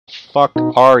fuck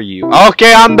are you?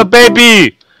 Okay, I'm the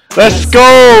baby! Let's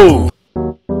go!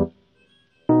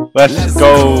 Let's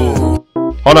go!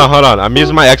 Hold on. I'm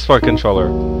using my Xbox controller.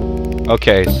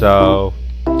 Okay, so...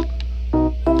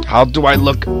 how do I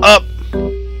look up?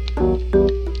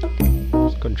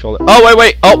 Controller. Oh,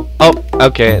 wait. Oh,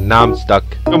 okay, now I'm stuck.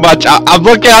 Too much. I'm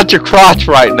looking at your crotch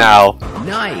right now.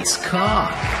 Nice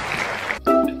cock.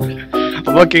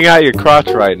 I'm looking at your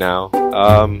crotch right now.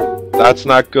 That's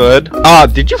not good.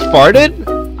 Did you fart it?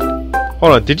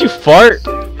 Hold on, did you fart?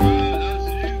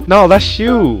 No, that's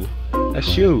you.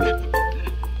 That's you.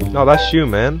 No, that's you,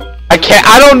 man. I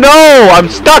don't know! I'm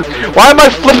stuck! Why am I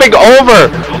flipping over?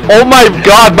 Oh my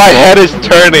god, my head is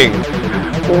turning.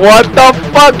 What the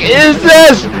fuck is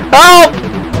this? Help!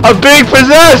 I'm being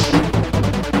possessed!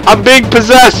 I'm being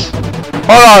possessed!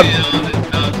 Hold on.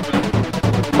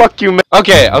 Fuck you, man.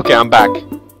 Okay, I'm back.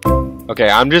 Okay,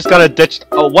 I'm just gonna ditch.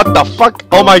 Oh, what the fuck?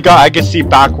 Oh my god, I can see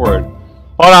backward.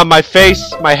 Hold on, my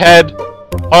face, my head.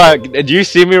 Hold on, do you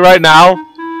see me right now?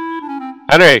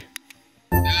 Henry.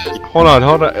 Hold on.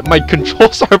 My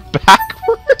controls are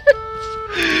backwards.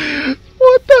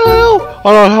 What the hell?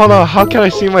 Hold on. How can I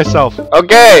see myself?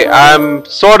 Okay, I'm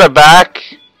sorta back.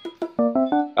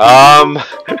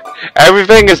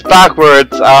 Everything is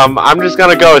backwards. I'm just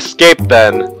gonna go escape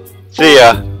then. See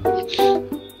ya.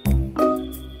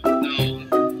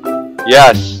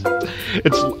 Yes.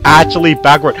 It's actually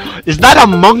backward. Is that a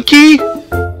monkey?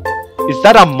 Is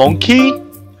that a monkey?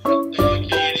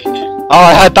 Oh,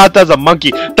 I thought that was a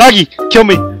monkey. Doggy, kill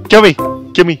me. Give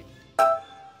me.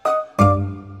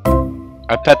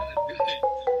 I pet.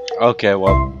 Okay,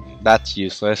 well, that's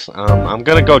useless. I'm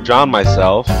gonna go drown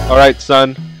myself. Alright,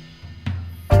 son.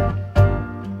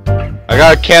 I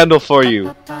got a candle for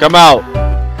you. Come out.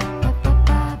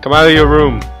 Come out of your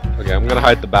room. Okay, I'm gonna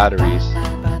hide the batteries.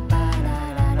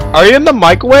 Are you in the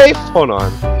microwave? Hold on.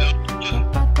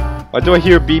 Why do I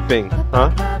hear beeping?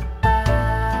 Huh?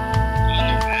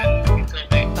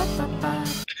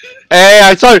 Hey,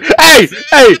 I saw you.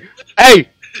 Hey!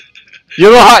 You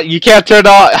know how you can't turn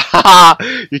on. Haha!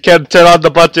 You can't turn on the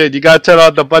button. You gotta turn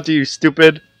on the button. You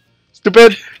stupid.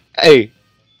 Hey!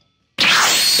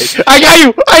 I got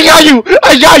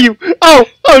you! Oh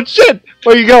shit!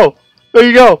 Where you go?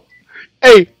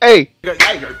 Hey!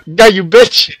 Got you,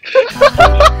 bitch!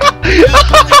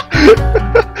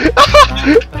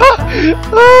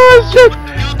 Oh shit!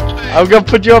 I'm gonna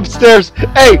put you upstairs.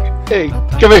 Hey!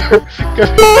 Come here!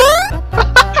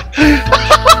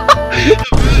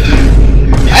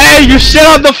 Hey, you shit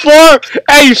on the floor!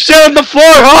 Hey, you shit on the floor,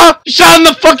 huh? You shit on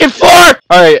the fucking floor!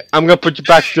 Alright, I'm gonna put you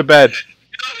back to bed.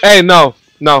 Hey, no,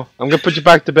 I'm gonna put you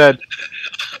back to bed.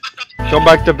 Go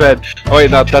back to bed. Oh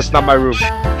wait, no, that's not my room.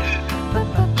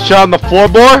 Shit on the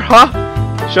floorboard, huh?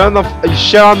 You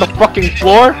shit on the fucking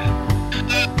floor?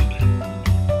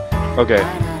 Okay,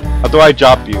 how do I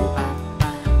drop you?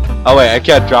 Oh wait, I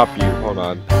can't drop you. Hold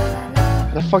on.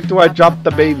 How the fuck do I drop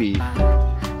the baby?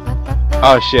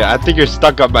 Oh shit, I think you're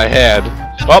stuck on my head.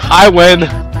 Well, I win.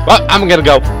 Well, I'm gonna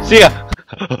go. See ya.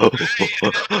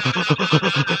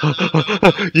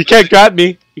 You can't grab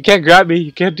me. You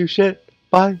can't do shit.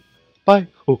 Bye. So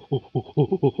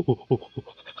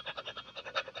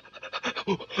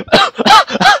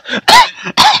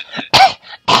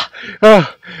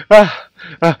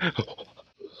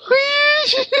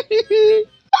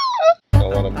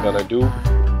what I'm gonna do,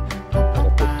 I'm gonna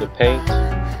put the paint,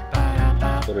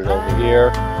 put it over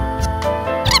here.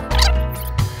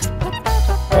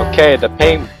 Okay, the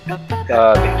paint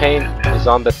is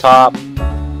on the top.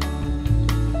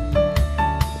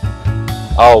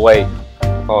 Oh wait,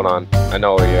 hold on, I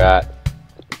know where you're at.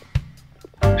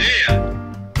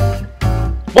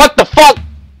 What the fuck?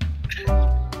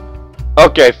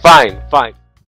 Okay, fine.